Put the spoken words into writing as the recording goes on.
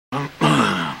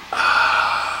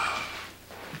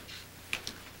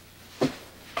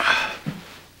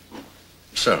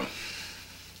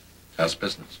How's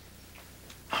business?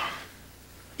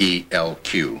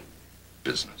 ELQ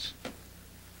business.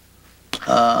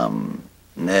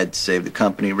 Ned saved the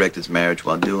company, wrecked his marriage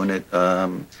while doing it.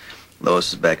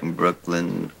 Lois is back in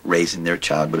Brooklyn raising their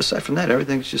child, but aside from that,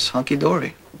 everything's just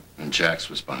hunky-dory. And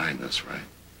Jax was behind this, right?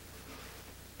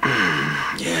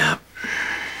 Yeah.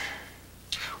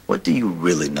 What do you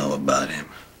really know about him?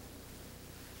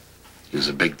 He was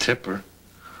a big tipper.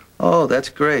 Oh, that's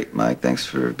great, Mike. Thanks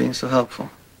for being so helpful.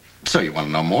 So you want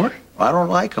to know more? I don't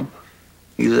like him.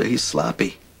 He's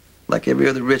sloppy. Like every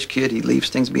other rich kid, he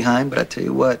leaves things behind, but I tell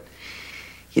you what,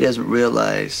 he doesn't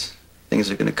realize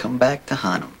things are going to come back to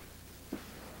haunt him.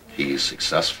 He's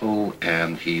successful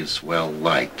and he's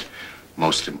well-liked.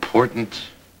 Most important,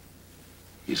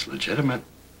 he's legitimate.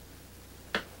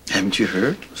 Haven't you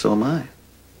heard? So am I.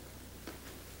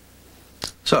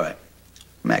 It's all right.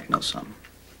 Mac knows something.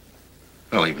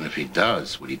 Well, even if he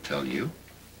does, would he tell you?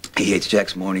 He hates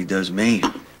Jax more than he does me.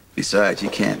 Besides, he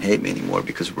can't hate me anymore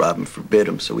because Robin forbid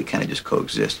him, so we kind of just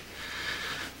coexist.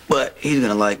 But he's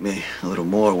gonna like me a little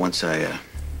more once I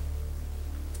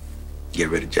get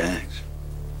rid of Jax.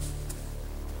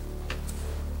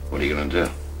 What are you gonna do?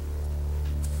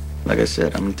 Like I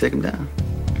said, I'm gonna take him down.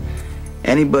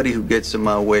 Anybody who gets in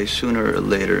my way sooner or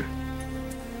later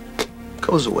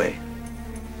goes away.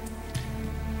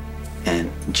 And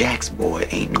Jack's boy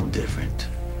ain't no different.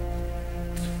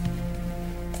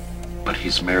 But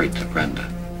he's married to Brenda.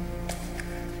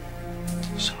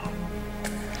 So.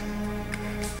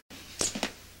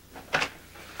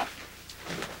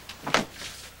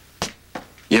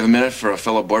 You have a minute for a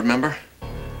fellow board member?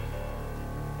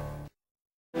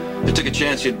 I took a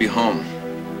chance you'd be home.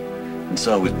 It's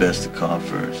always best to call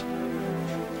first.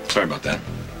 Sorry about that.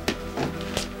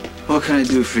 What can I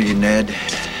do for you, Ned?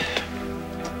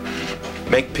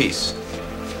 Make peace.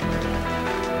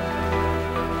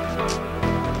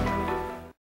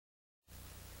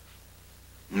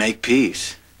 Make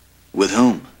peace? With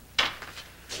whom?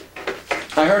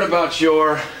 I heard about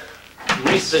your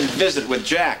recent visit with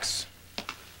Jax.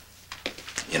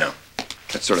 You know,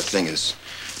 that sort of thing is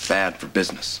bad for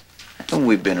business. Haven't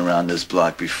we been around this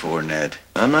block before, Ned?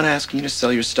 I'm not asking you to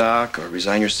sell your stock or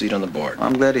resign your seat on the board.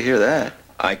 I'm glad to hear that.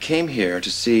 I came here to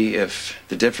see if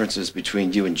the differences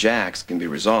between you and Jax can be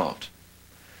resolved.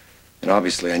 And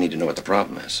obviously, I need to know what the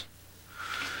problem is.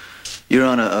 You're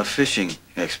on a fishing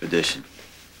expedition.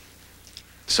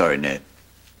 Sorry, Ned.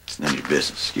 It's none of your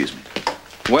business. Excuse me.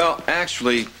 Well,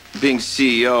 actually, being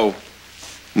CEO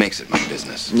makes it my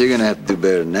business. You're gonna have to do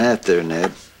better than that there,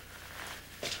 Ned.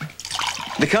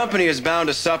 The company is bound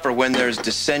to suffer when there's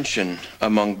dissension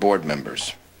among board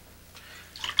members.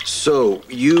 So,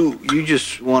 you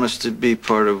just want us to be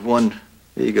part of one,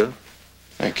 there you go,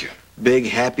 Thank you. big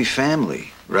happy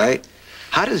family, right?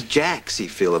 How does Jaxie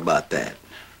feel about that?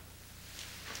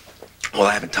 Well,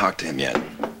 I haven't talked to him yet.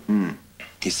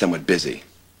 He's somewhat busy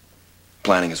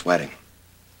planning his wedding.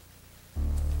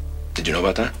 Did you know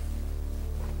about that?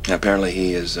 Apparently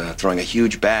he is throwing a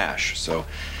huge bash, so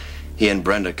he and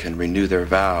Brenda can renew their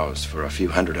vows for a few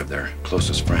hundred of their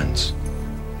closest friends.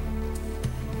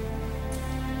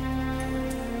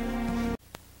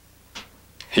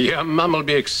 Your mum will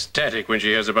be ecstatic when she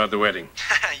hears about the wedding.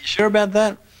 You sure about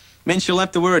that? Means she'll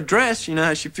have to wear a dress. You know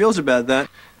how she feels about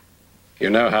that. You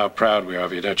know how proud we are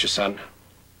of you, don't you, son?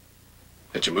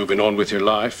 That you're moving on with your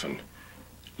life and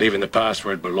leaving the past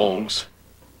where it belongs.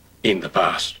 In the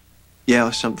past. Yeah,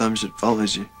 well, sometimes it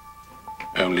follows you.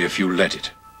 Only if you let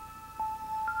it.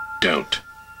 Don't.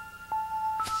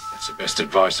 That's the best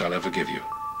advice I'll ever give you.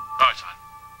 Bye, son.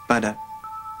 Bye, Dad.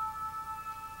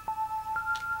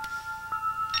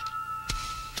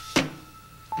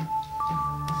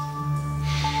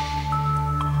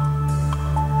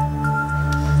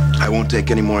 I won't take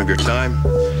any more of your time.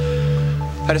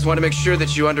 I just want to make sure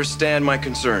that you understand my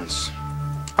concerns.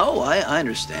 Oh, I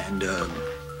understand.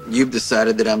 You've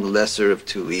decided that I'm the lesser of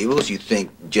two evils. You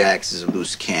think Jax is a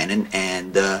loose cannon,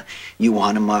 and you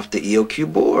want him off the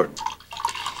ELQ board.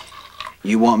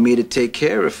 You want me to take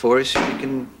care of it for you so you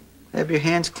can have your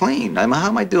hands clean. How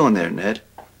am I doing there, Ned?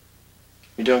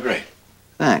 You're doing great.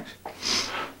 Thanks.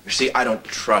 You see, I don't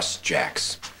trust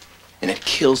Jax, and it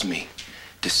kills me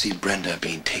to see Brenda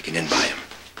being taken in by him.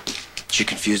 She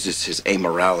confuses his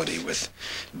amorality with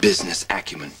business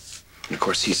acumen. And of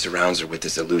course, he surrounds her with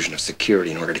this illusion of security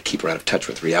in order to keep her out of touch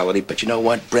with reality. But you know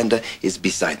what? Brenda is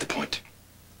beside the point.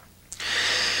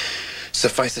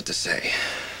 Suffice it to say,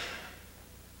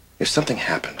 if something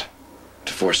happened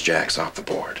to force Jax off the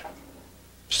board,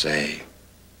 say,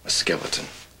 a skeleton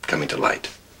coming to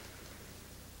light,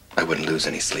 I wouldn't lose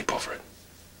any sleep over it.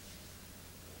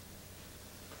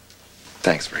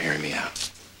 Thanks for hearing me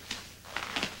out.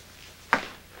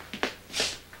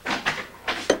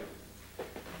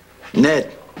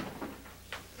 Ned,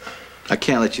 I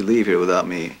can't let you leave here without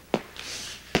me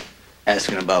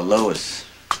asking about Lois.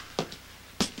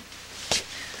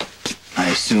 I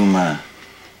assume,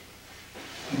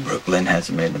 Brooklyn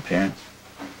hasn't made an appearance?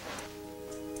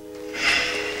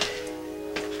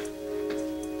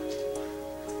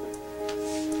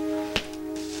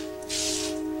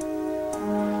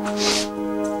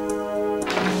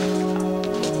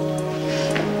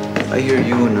 I hear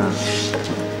you and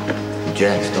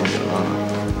Jax don't get along.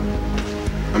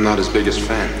 I'm not his biggest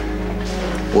fan.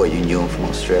 What, you knew him from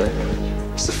Australia?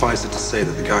 Suffice it to say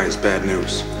that the guy is bad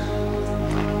news.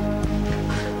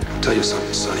 I'll tell you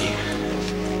something, Sonny.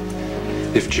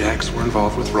 If Jax were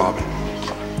involved with Robin,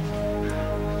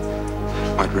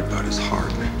 I'd rip out his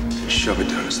heart and shove it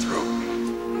down his throat.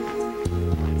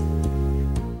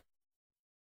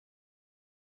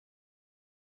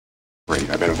 Great.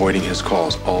 I've been avoiding his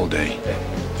calls all day.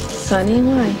 Sonny,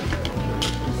 why?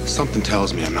 Something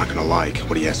tells me I'm not gonna like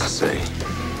what he has to say.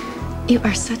 You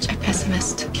are such a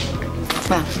pessimist.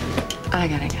 Well, I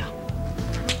gotta go.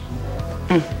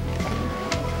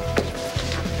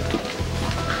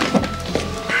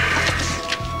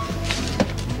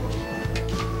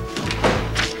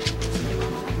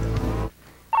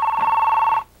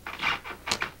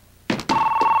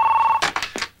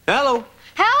 Hello.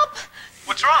 Help!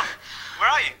 What's wrong? Where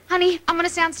are you? Honey, I'm on a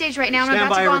soundstage right now and Stand I'm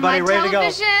about by, to go on everybody, live ready to go.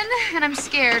 television and I'm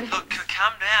scared. Look,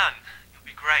 calm down. You'll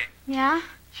be great. Yeah?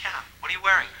 Yeah. What are you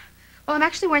wearing? Well, I'm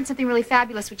actually wearing something really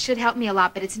fabulous which should help me a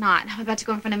lot, but it's not. I'm about to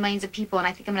go in front of millions of people and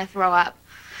I think I'm gonna throw up.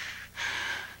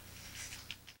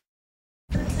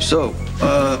 So,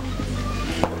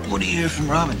 what do you hear from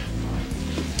Robin?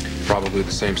 Probably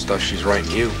the same stuff she's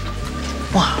writing you.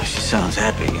 Wow, she sounds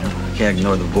happy, you know. Can't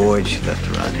ignore the void she left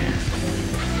around here.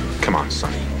 Come on,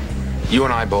 Sonny. You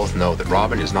and I both know that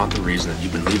Robin is not the reason that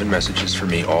you've been leaving messages for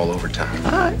me all over town.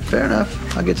 All right, fair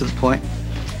enough. I'll get to the point.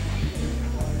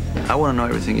 I want to know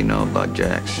everything you know about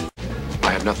Jax.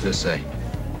 I have nothing to say.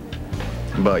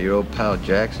 About your old pal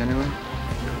Jax, anyway?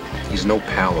 He's no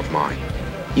pal of mine.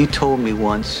 You told me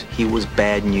once he was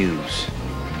bad news.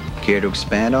 Care to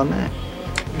expand on that?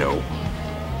 No.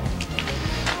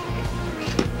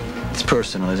 It's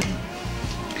personal, isn't it?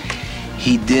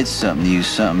 He did something to you,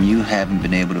 something you haven't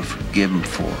been able to forgive him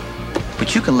for.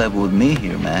 But you can level with me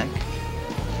here, Mac.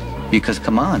 Because,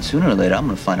 come on, sooner or later, I'm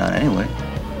gonna find out anyway.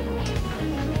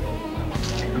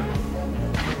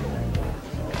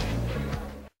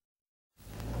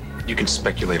 You can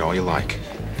speculate all you like.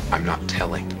 I'm not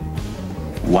telling.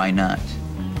 Why not?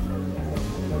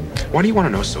 Why do you want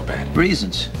to know so bad?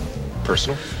 Reasons.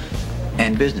 Personal?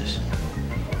 And business.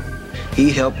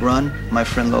 He helped run my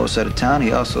friend Lois out of town.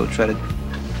 He also tried to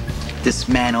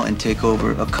dismantle and take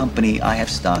over a company I have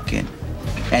stock in.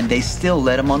 And they still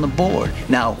let him on the board.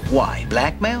 Now, why?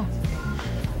 Blackmail?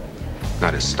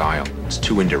 Not his style. It's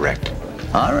too indirect.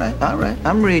 All right.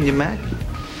 I'm reading you, Mac.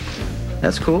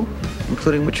 That's cool,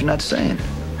 including what you're not saying.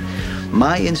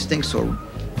 My instincts are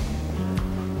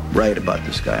right about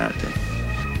this guy, aren't they?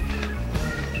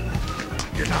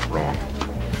 You're not wrong.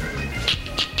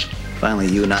 Finally,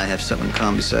 you and I have something in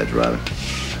common besides Robin.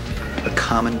 A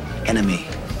common enemy.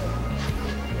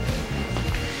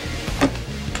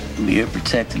 You're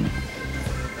protecting me.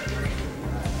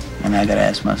 And I gotta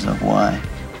ask myself why.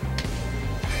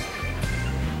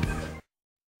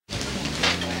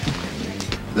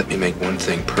 Let me make one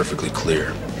thing perfectly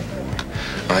clear.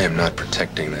 I am not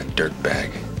protecting that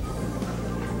dirtbag.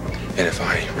 And if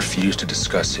I refuse to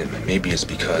discuss him, maybe it's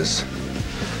because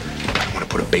I want to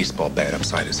put a baseball bat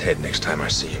upside his head next time I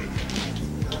see him.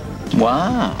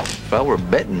 Wow. If I were a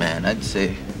betting man, I'd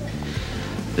say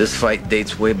this fight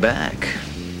dates way back.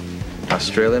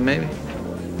 Australia, maybe?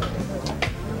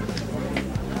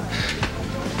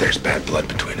 There's bad blood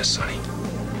between us, Sonny.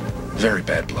 Very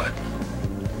bad blood.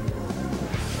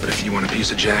 But if you want a piece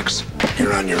of Jax,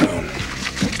 you're on your own.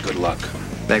 Good luck.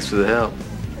 Thanks for the help.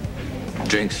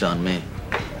 Drinks on me.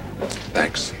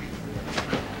 Thanks.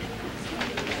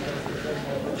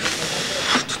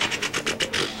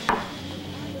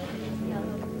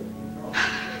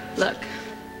 Look,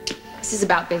 this is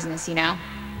about business, you know?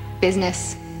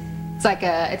 Business.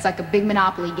 It's like a big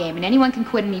Monopoly game, and anyone can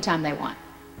quit anytime they want.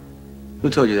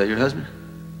 Who told you that? Your husband?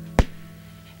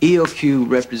 EOQ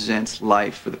represents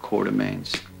life for the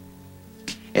Quartermains.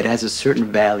 It has a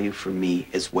certain value for me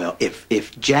as well.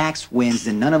 If Jax wins,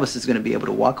 then none of us is going to be able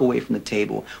to walk away from the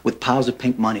table with piles of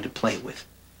pink money to play with.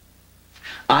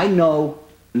 I know,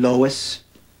 Lois,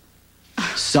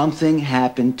 something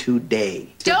happened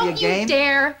today. Don't you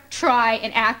dare try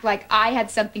and act like I had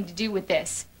something to do with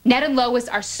this. Ned and Lois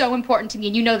are so important to me,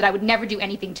 and you know that I would never do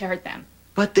anything to hurt them.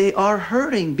 But they are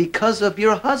hurting because of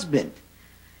your husband.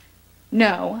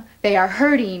 No, they are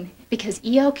hurting because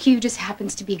ELQ just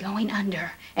happens to be going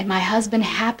under, and my husband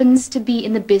happens to be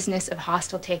in the business of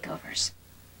hostile takeovers.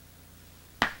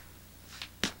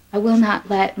 I will not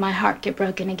let my heart get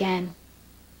broken again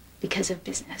because of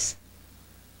business.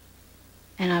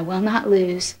 And I will not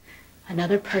lose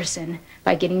another person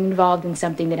by getting involved in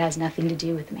something that has nothing to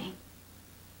do with me.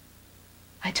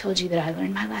 I told you that I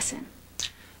learned my lesson.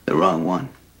 The wrong one.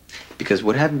 Because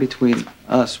what happened between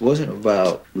us wasn't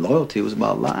about loyalty, it was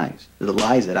about lies. The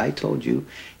lies that I told you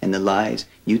and the lies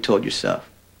you told yourself.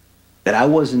 That I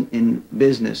wasn't in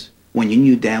business when you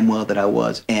knew damn well that I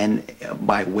was. And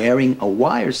by wearing a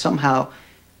wire, somehow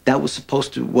that was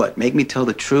supposed to, what, make me tell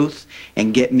the truth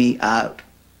and get me out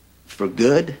for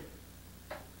good?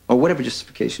 Or whatever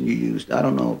justification you used. I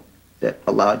don't know that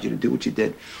allowed you to do what you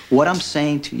did. What I'm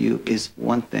saying to you is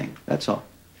one thing, that's all.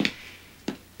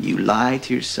 You lied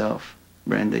to yourself,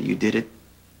 Brenda. You did it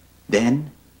then,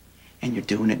 and you're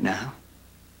doing it now.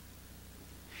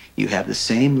 You have the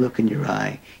same look in your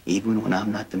eye, even when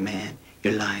I'm not the man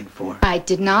you're lying for. I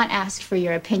did not ask for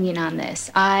your opinion on this.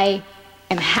 I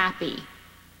am happy.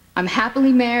 I'm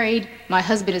happily married. My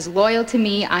husband is loyal to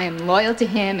me. I am loyal to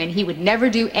him, and he would never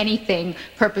do anything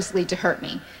purposely to hurt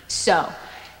me. So,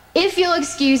 if you'll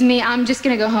excuse me, I'm just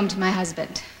gonna go home to my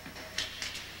husband.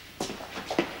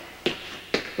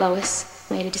 Lois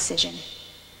made a decision.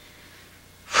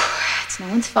 It's no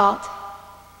one's fault.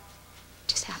 It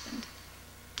just happened.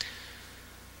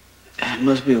 It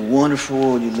must be a wonderful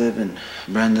world you live in,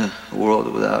 Brenda. A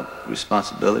world without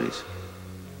responsibilities.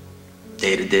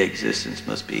 Day-to-day existence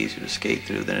must be easier to skate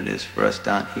through than it is for us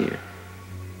down here.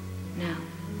 No.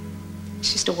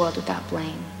 It's just a world without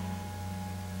blame.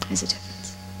 There's a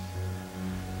difference.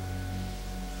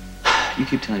 You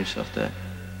keep telling yourself that.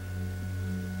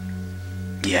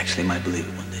 You actually might believe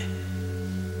it one day.